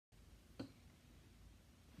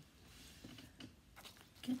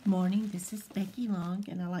Good morning, this is Becky Long,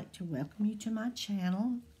 and I'd like to welcome you to my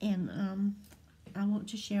channel. And I want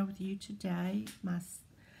to share with you today my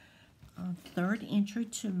third entry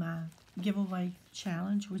to my giveaway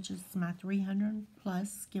challenge, which is my 300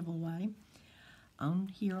 plus giveaway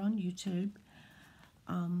here on YouTube.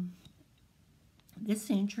 This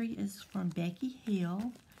entry is from Becky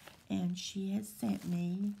Hill, and she has sent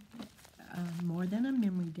me more than a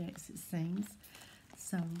memory dex, it seems.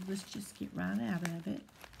 So let's just get right out of it.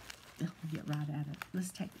 Let's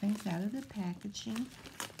take things out of the packaging.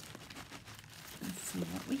 Let's see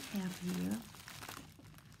what we have here.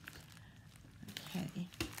 Okay.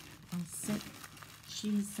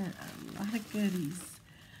 She sent a lot of goodies.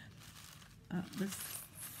 This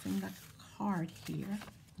seems like a card here.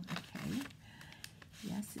 Okay.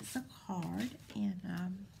 Yes, it's a card,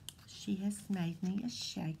 and she has made me a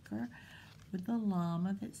shaker with a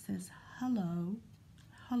llama that says hello.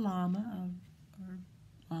 Halama, or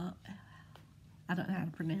I don't know how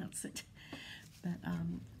to pronounce it, but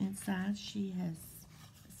inside she has,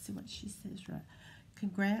 let's see what she says, right?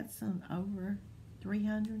 Congrats on over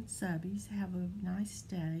 300 subbies. Have a nice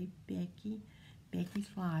day, Becky. Becky's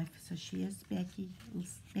Life. So she is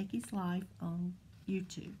Becky's Life on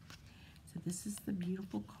YouTube. So this is the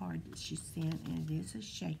beautiful card that she sent, and it is a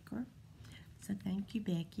shaker. So thank you,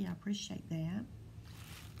 Becky. I appreciate that.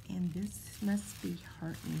 And this must be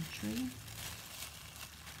her entry.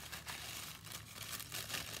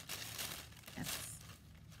 Yes.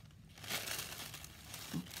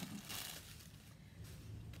 Okay.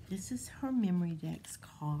 This is her memory dex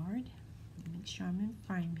card. Make sure I'm in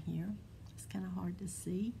frame here. It's kind of hard to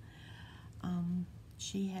see.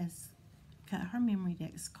 She has cut her memory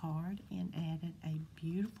dex card and added a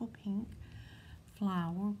beautiful pink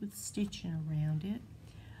flower with stitching around it.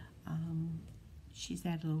 She's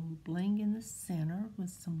added a little bling in the center with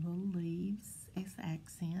some little leaves as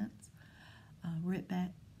accents. Rick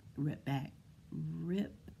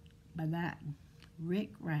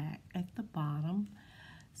rack at the bottom.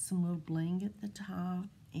 Some little bling at the top,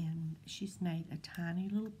 and she's made a tiny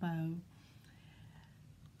little bow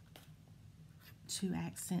to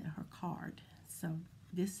accent her card. So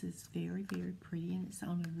this is very, very pretty, and it's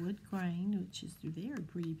on a wood grain, which is very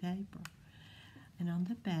pretty paper. And on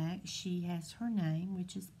the back, she has her name,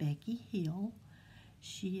 which is Becky Hill.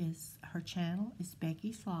 Her channel is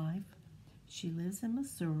Becky's Life. She lives in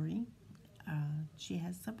Missouri. She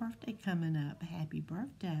has a birthday coming up. Happy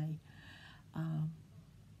birthday.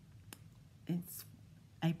 It's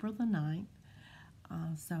April the 9th.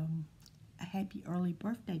 So a happy early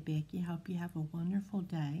birthday, Becky. Hope you have a wonderful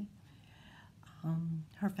day.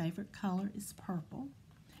 Her favorite color is purple.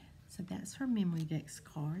 So that's her memory dex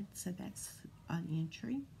card. So that's an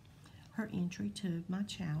entry. Her entry to my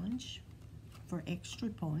challenge for extra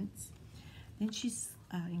points. Then she's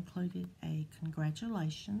included a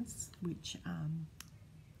congratulations, which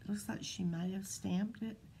looks like she might have stamped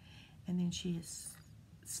it. And then she has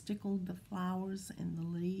stickled the flowers and the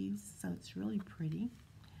leaves. So it's really pretty.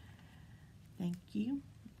 Thank you.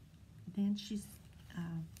 Then she's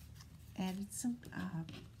added some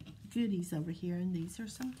goodies over here, and these are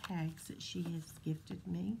some tags that she has gifted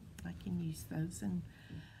me. I can use those in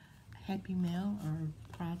Happy Mail or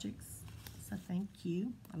projects, so thank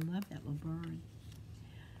you. I love that little bird.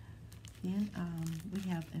 Then we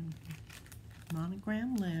have a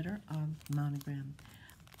monogram letter,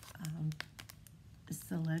 it's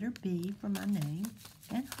the letter B for my name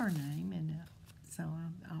and her name, and so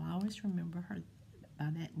I'll always remember her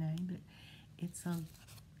by that name, but it's a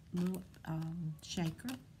little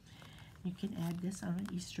shaker. You can add this on an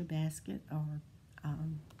Easter basket or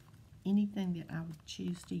anything that I would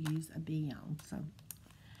choose to use a bee on. So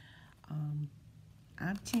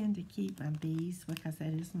I tend to keep my bees because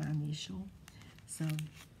that is my initial. So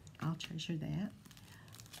I'll treasure that.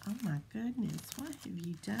 Oh my goodness, what have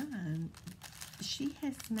you done? She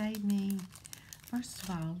has made me, first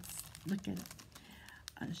of all, look at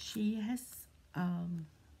it. She has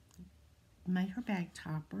made her bag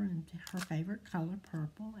topper in her favorite color,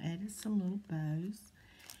 purple, added some little bows,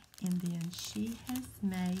 and then she has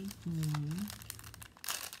made me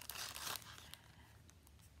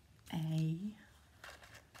a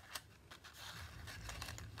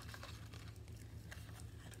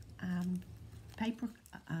paper,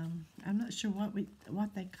 I'm not sure what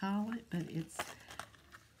they call it, but it's,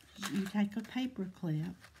 you take a paper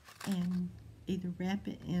clip and either wrap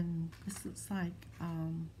it in, this looks like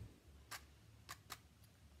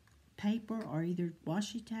paper or either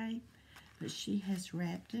washi tape, but she has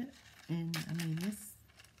wrapped it, and I mean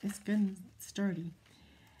it's good and sturdy.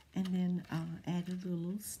 And then added a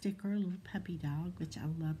little sticker, a little puppy dog, which I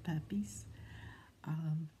love puppies.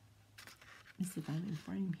 let's see if I'm in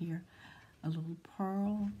frame here, a little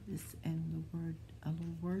pearl, and a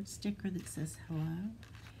little word sticker that says hello.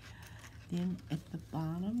 Then at the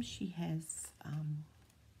bottom, she has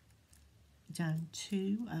done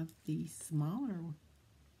 2 of the smaller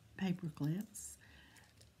paper clips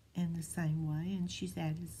in the same way, and she's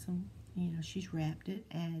added some, she's wrapped it,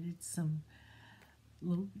 added some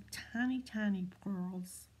little tiny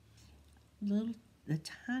pearls, the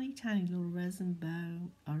tiny little resin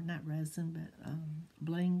bow, or not resin, but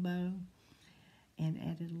bling bow, and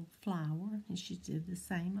added a little flower. And she did the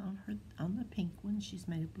same on the pink one. She's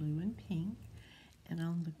made a blue and pink, and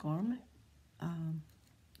on the garment,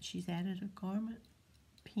 she's added a garment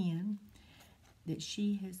pin that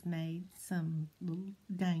she has made some little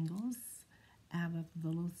dangles out of the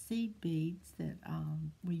little seed beads that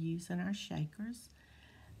we use in our shakers.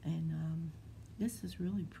 And this is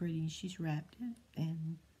really pretty. She's wrapped it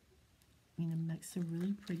and, makes a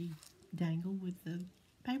really pretty dangle with the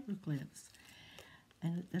paper clips.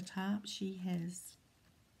 And at the top, she has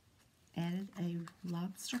added a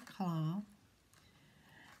lobster claw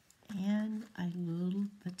and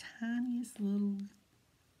the tiniest little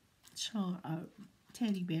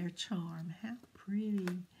teddy bear charm. How pretty.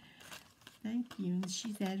 Thank you. And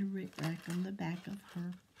she's added a rick-rack on the back of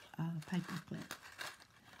her paper clip.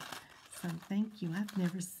 So thank you.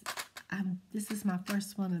 This is my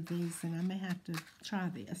first one of these, and I may have to try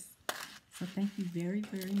this. So thank you very,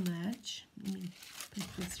 very much. Let me put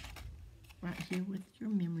this right here with your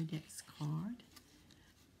memory dex card.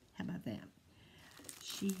 How about that?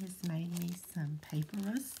 She has made me some paper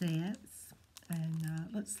rosettes, and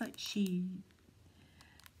looks like she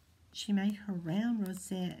made her round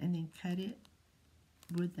rosette and then cut it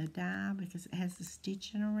with a die because it has the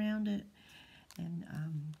stitching around it. And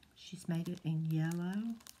she's made it in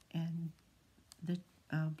yellow and the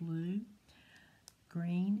blue,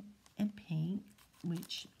 green, and pink,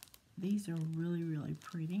 which these are really, really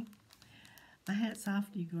pretty. My hat's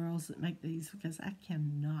off to you girls that make these because I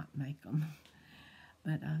cannot make them.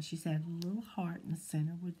 But she's added a little heart in the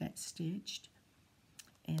center with that stitched.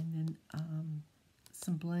 And then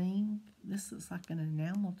some bling. This looks like an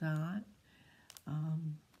enamel dot.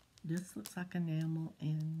 This looks like enamel,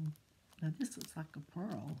 and now this looks like a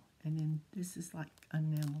pearl. And then this is like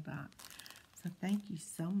an enamel dot. So thank you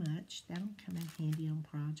so much. That'll come in handy on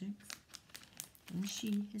projects. And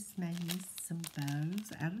she has made me some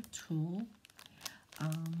bows out of tulle.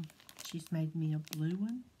 She's made me a blue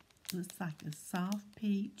one. Looks like a soft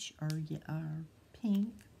peach or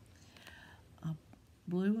pink. A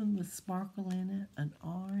blue one with sparkle in it, an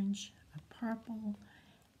orange, a purple,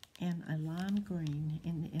 and a lime green.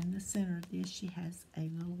 In the center of this, she has a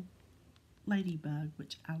little ladybug,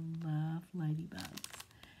 which I love ladybugs.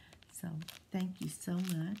 So thank you so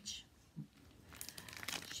much.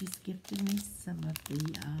 She's gifted me some of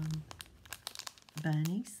the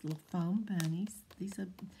bunnies, little foam bunnies.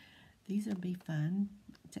 These will be fun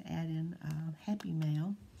to add in Happy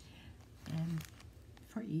Mail. And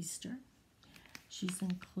for Easter, she's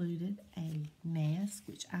included a mask,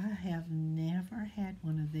 which I have never had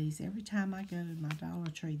one of these. Every time I go to my Dollar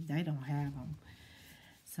Tree, they don't have them.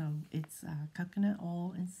 So it's coconut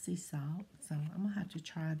oil and sea salt. So I'm going to have to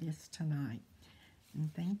try this tonight.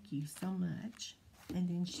 And thank you so much. And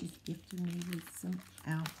then she's gifted me with some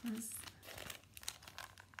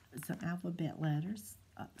alphabet letters,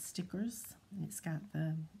 stickers. And it's got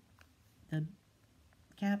the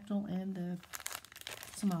capital and the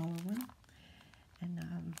smaller one.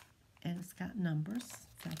 And it's got numbers.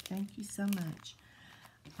 So thank you so much.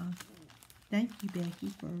 Thank you,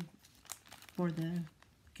 Becky, for the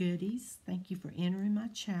goodies. Thank you for entering my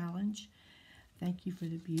challenge. Thank you for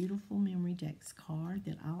the beautiful memory dex card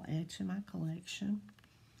that I'll add to my collection.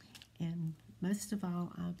 And most of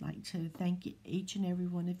all, I'd like to thank each and every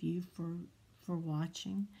one of you for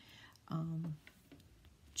watching.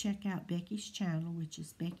 Check out Becky's channel, which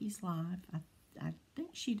is Becky's Life. I think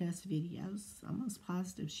she does videos. I'm almost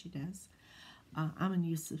positive she does. I'm a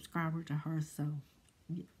new subscriber to her, so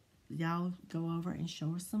y'all go over and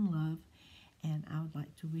show her some love. And I would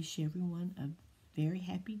like to wish everyone a very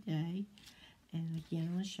happy day. And again,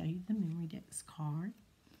 I'm going to show you the memory dex card.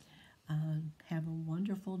 Have a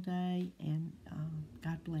wonderful day, and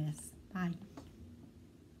God bless. Bye.